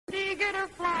will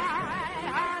fly.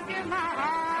 I'll give my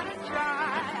heart a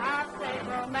try. I'll take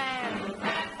romance.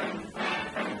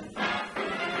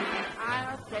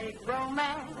 I'll take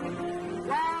romance.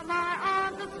 While my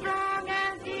arms are strong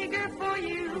and eager for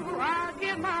you, I'll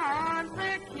give my arms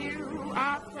their cue.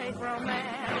 I'll take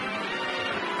romance.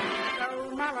 So,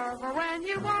 my lover, when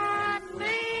you want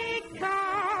me,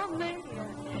 call me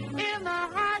in the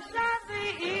hush of the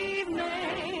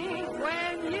evening.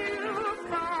 When you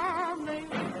call me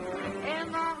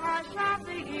in the hush of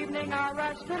the evening, I'll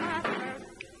rush to my first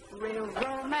real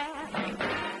romance.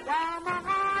 While my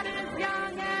heart is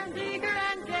young and eager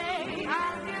and gay,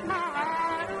 I'll give my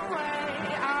heart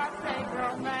away. I'll take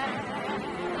romance.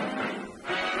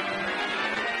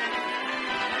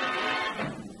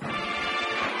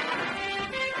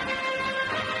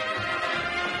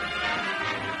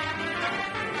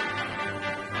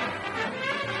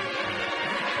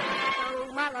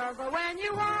 But when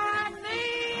you want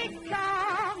me,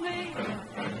 call me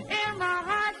in the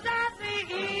hush of the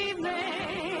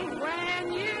evening.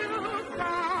 When you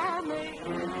call me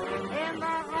in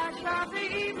the hush of the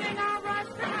evening, I'll rush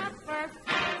to my first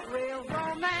real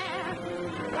romance.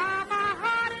 While my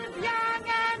heart is young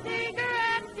and eager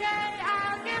and gay,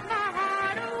 I'll give my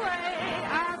heart away.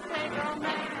 I'll take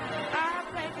romance. I'll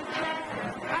take a chance.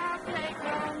 I'll take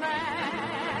romance.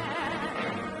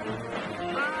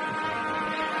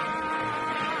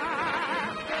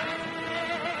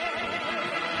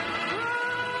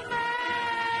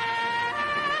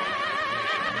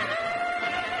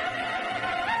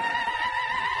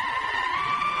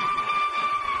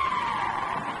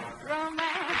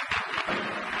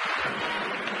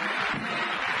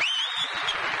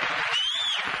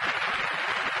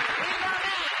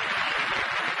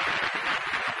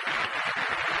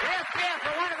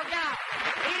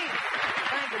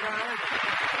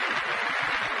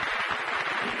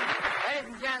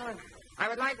 I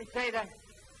would like to say that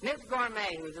Miss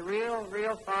Gourmet, who's a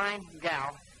real fine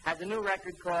gal, has a new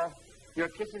record called Your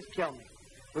Kisses Kill Me.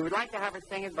 We would like to have her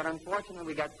sing it, but unfortunately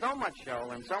we got so much show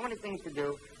and so many things to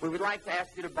do, we would like to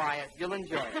ask you to buy it. You'll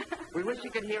enjoy it. We wish you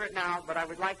could hear it now, but I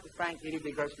would like to thank Edie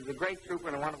because she's a great trooper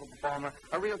and a wonderful performer,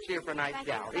 a real cheer for a nice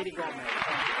gal. Edie Gourmet.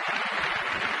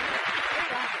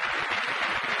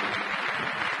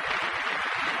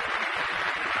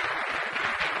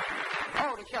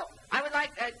 Oh, the show. I would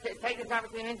like to take this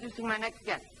opportunity in introducing my next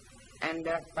guest. And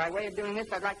by way of doing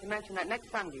this, I'd like to mention that next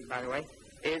Sunday, by the way,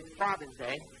 is Father's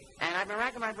Day. And I've been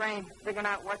racking my brain figuring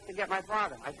out what to get my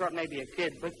father. I thought maybe a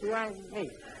kid, but you know, me.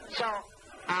 So,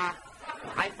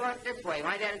 I thought this way.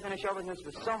 My dad has been in show business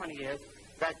for so many years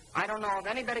that I don't know of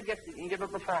any better gift you can give a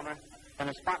performer than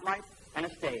a spotlight and a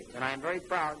stage. And I am very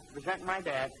proud to present my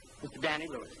dad, Mr. Danny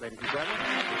Lewis, ladies and gentlemen.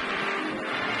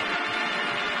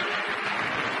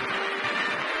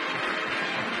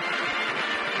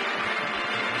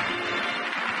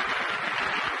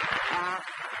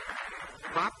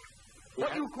 Pop?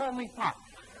 What do you call me, Pop?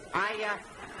 I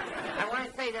want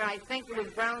to say that I think it was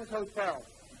Brown's Hotel,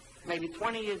 maybe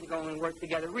 20 years ago when we worked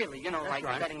together, really, you know, like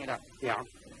setting it up. Yeah.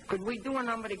 Could we do a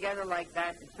number together like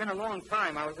that? It's been a long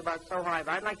time. I was about so high,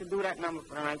 but I'd like to do that number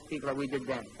for the nice people that we did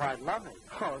then. Oh, I'd love it.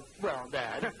 Oh, well,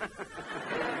 Dad.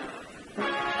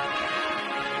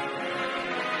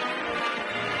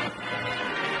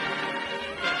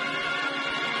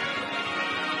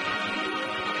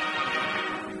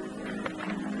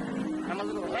 I'm a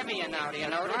little heavier now, do you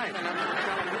notice? Right.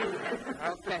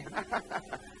 Okay.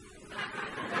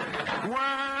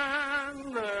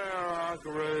 When there are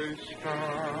gray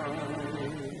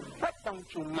skies, But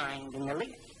don't you mind in the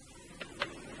least.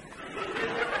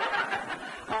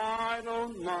 I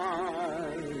don't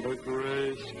mind the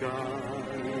gray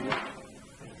skies.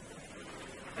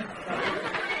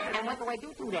 And what do I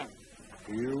do to them?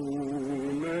 You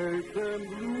make them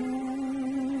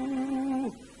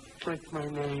blue. What's my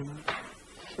name?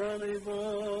 Sunny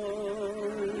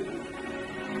boy.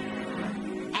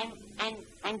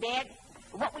 And Dad,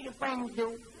 what will your friends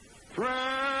do?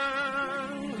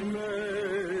 Friends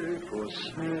may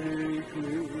forsake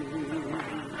you.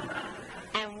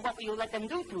 And what will you let them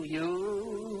do to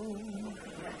you?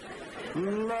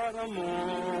 Let them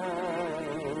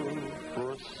all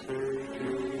forsake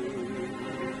you.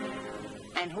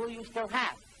 And who you still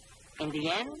have? In the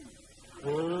end?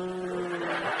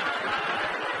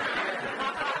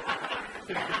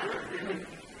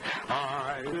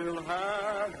 I will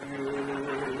have you.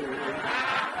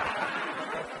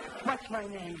 What's my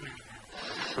name?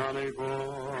 Sonny boy.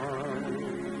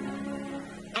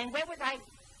 And where was I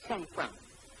sent from?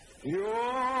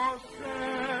 You're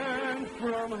sent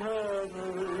from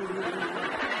heaven.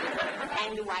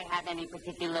 And do I have any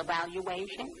particular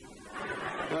valuation?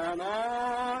 and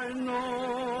I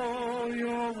know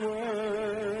your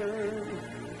way.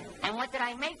 And what did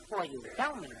I make for you?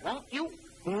 Tell me, won't you?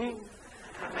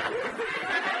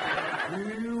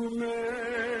 You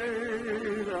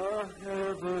made a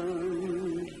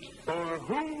heaven for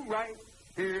who right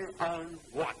here on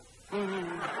what?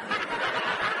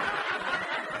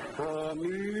 For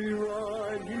me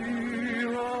right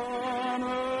here on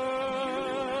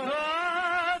earth.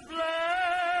 God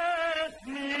bless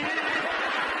me.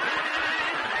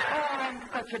 Oh, I'm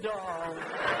such a doll.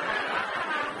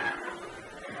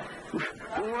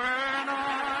 When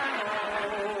I'm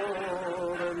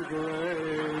old and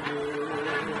gray.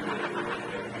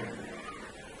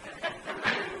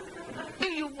 Do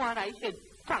you want I should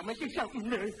promise you something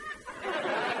new?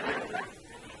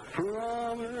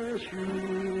 Promise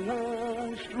you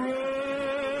won't stray,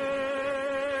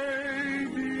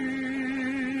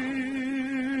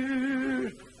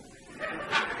 dear.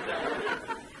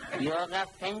 You're a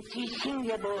fancy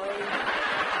singer, boy.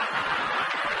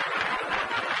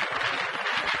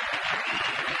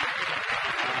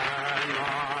 And I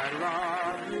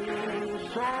love you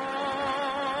so.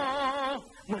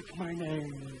 What's my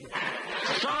name?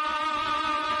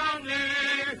 Sonny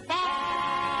Boy.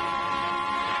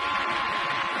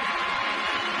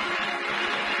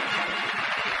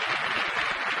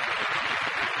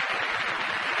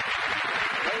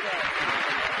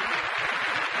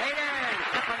 Waiter,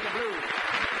 step on the blues.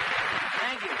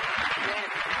 Thank you. Yes.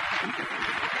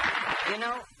 You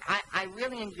know, I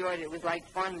really enjoyed it. It was like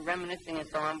fun reminiscing and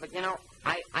so on. But you know,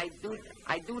 I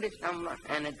do this number,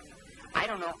 and it's, I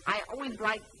don't know. I always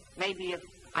like maybe if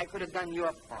I could have done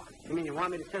your part. You mean you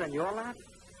want me to sit on your lap?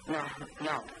 No.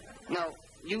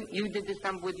 You did this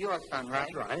number with your son, right?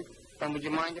 That's right. Then would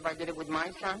you mind if I did it with my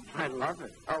son? I love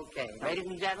it. Okay. Ladies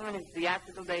and gentlemen, it's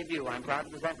theatrical debut. I'm proud to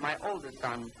present my oldest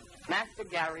son, Master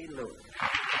Gary Lewis.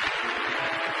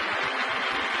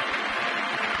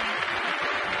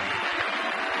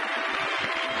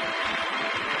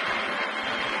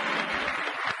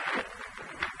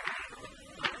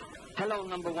 Hello,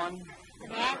 number one.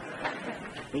 Yes?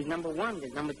 He's number one.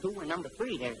 There's number two and number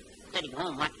three. They're sitting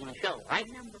home watching a show, right?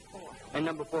 Number 4. And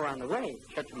number four on the way.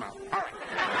 Shut your mouth. All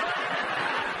right.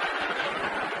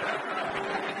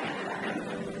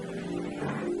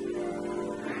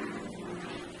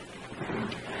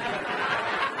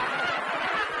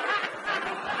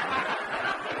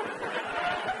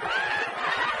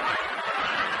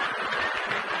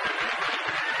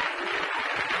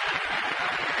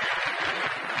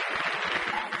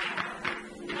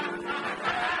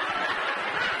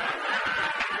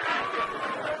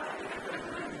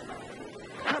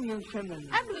 Come, you Simmons.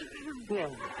 Yeah.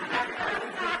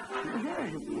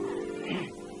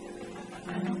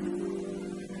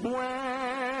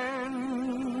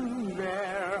 When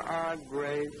there are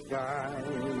gray skies.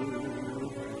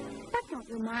 But don't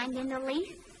you mind in the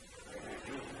least?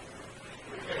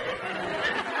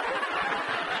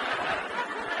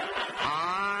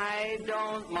 I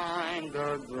don't mind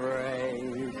the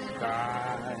gray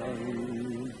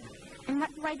skies. And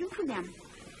what do I do for them?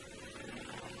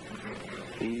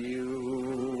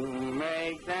 You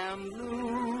make them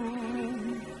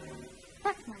blue,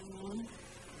 What's my name?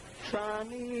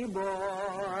 sunny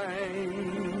boy.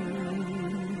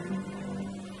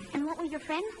 And what will your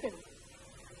friends do?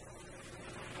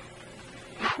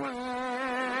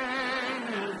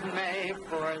 Friends may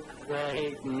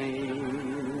forsake me.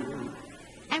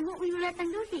 And what will you let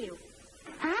them do to you?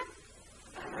 Huh?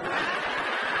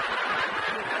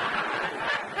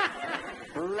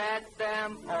 Let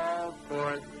them all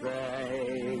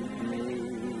forsake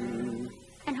me.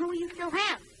 And who will you still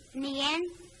have? In the end?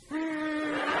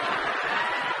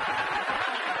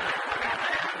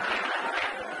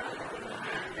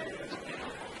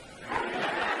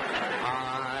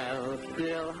 I'll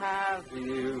still have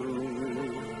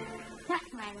you.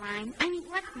 What's my line? I mean,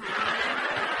 what's my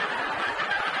line?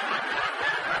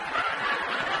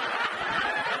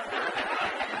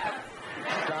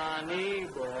 Sonny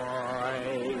boy.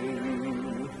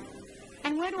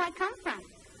 And where do I come from?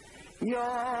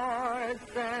 You're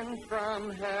sent from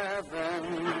heaven.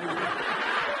 And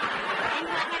do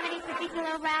I have any particular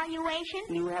evaluation?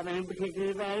 You have any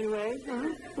particular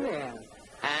evaluation? Yeah.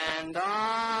 And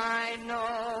I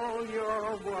know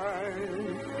your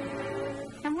words.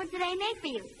 And what do they make for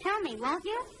you? Tell me, won't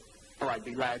you? Oh, I'd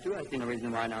be glad to. I see no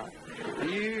reason why not.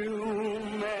 You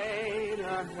made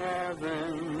a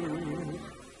heaven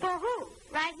For who?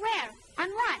 Right where?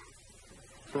 On what?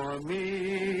 for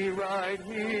me right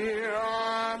here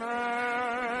on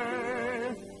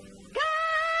earth.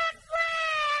 God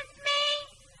bless me!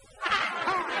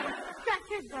 Oh, I'm such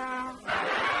a doll.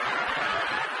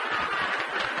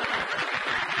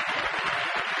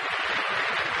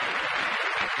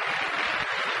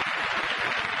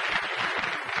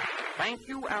 Thank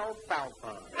you,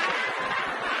 alfalfa.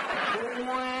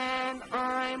 When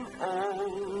I'm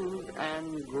old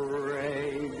and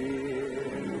gray,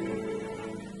 dear.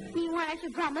 Meanwhile, I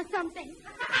should promise something.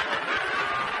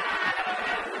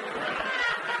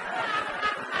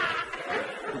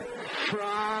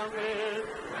 Promise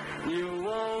you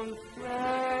won't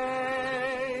say,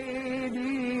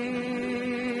 dear.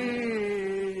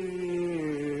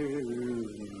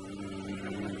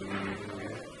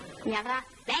 Never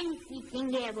fancy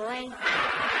thing there, boy. And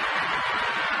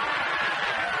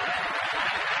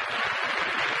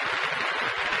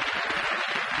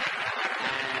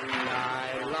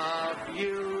I love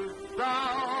you so.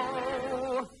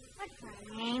 What's my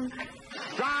name?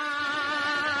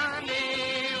 Sonny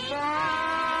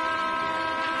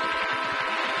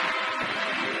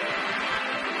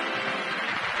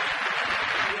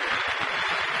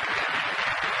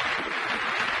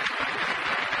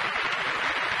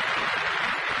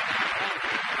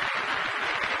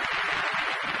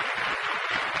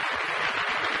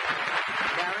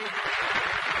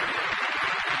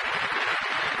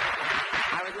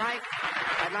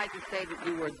I'd like to say that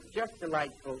you were just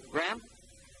delightful, Gramps.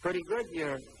 Pretty good,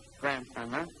 your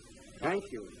grandson, huh?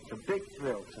 Thank you. It's a big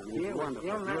thrill, Sonny. It's wonderful.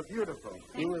 You're beautiful.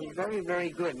 He was very, very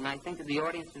good, and I think that the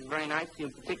audience is very nice to you,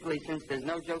 particularly since there's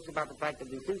no jokes about the fact that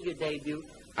this is your debut.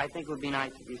 I think it would be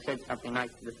nice if you said something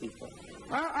nice to the people.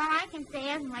 Well, all I can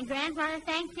say is my grandfather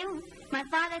thanks you, my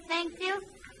father thanks you,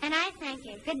 and I thank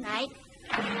you. Good night.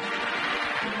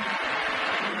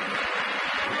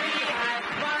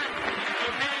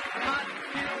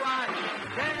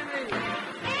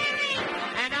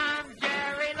 And I'm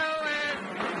Jerry Lewis.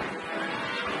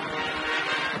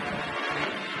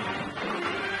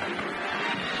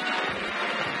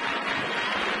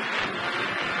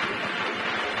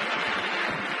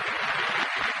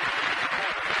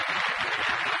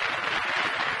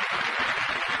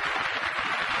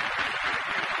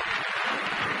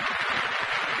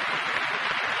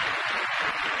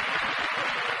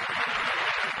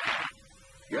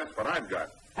 Guess what I've got?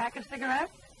 Pack of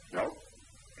cigarettes? No.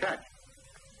 Catch.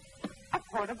 A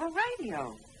portable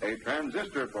radio. A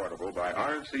transistor portable by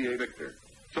RCA Victor.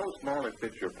 So small it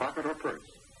fits your pocket or purse.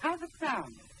 How's it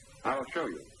sound? I'll show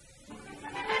you.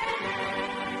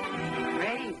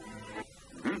 Great.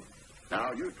 Hmm?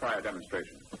 Now you try a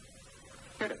demonstration.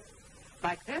 Hit it.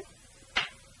 Like this?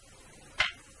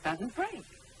 Doesn't break.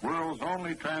 World's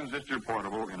only transistor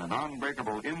portable in a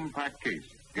non-breakable impact case.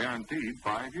 Guaranteed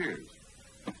 5 years.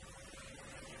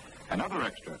 Another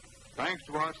extra. Thanks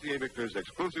to RCA Victor's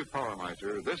exclusive power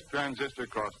miser, this transistor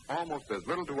costs almost as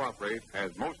little to operate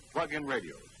as most plug-in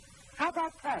radios. How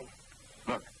about price?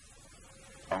 Look,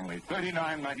 only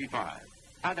 $39.95.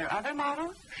 Are there other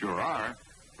models? Sure are.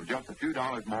 For just a few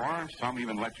dollars more, some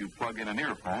even let you plug in an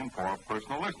earphone for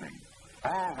personal listening.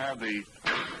 All have the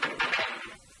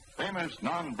famous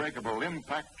non-breakable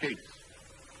impact case.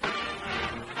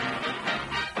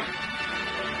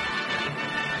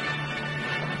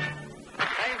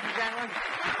 Ladies and gentlemen,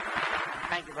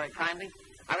 thank you very kindly.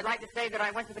 I would like to say that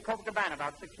I went to the Copacabana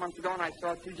about 6 months ago and I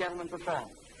saw two gentlemen perform.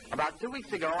 About 2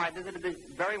 weeks ago, I visited this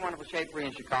very wonderful shapery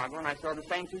in Chicago and I saw the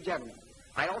same two gentlemen.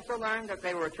 I also learned that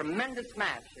they were a tremendous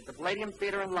smash at the Palladium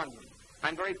Theater in London.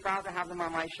 I'm very proud to have them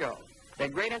on my show. They're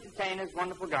great entertainers,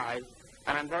 wonderful guys,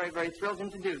 and I'm very, very thrilled to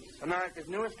introduce America's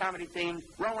newest comedy team,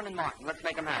 Rowan and Martin. Let's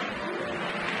make them happy.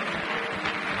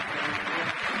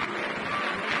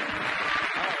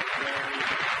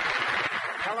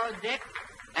 Hello, Dick.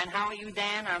 And how are you,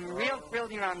 Dan? I'm real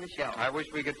thrilled you're on the show. I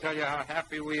wish we could tell you how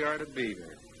happy we are to be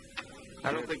here.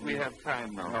 I don't think we have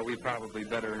time now. Oh, we probably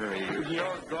better hurry. The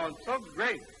show's going so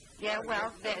great. Yeah,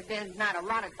 well, there's not a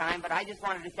lot of time, but I just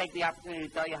wanted to take the opportunity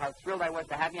to tell you how thrilled I was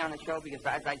to have you on the show because,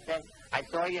 as I said, I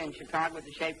saw you in Chicago at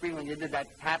the Shapery when you did that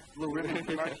Pabst Blue Ribbon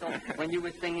commercial, when you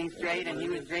were singing straight and he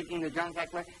was drinking the drunk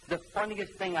heckler. The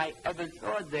funniest thing I ever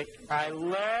saw, Dick. I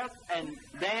laughed, and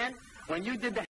Dan, when you did the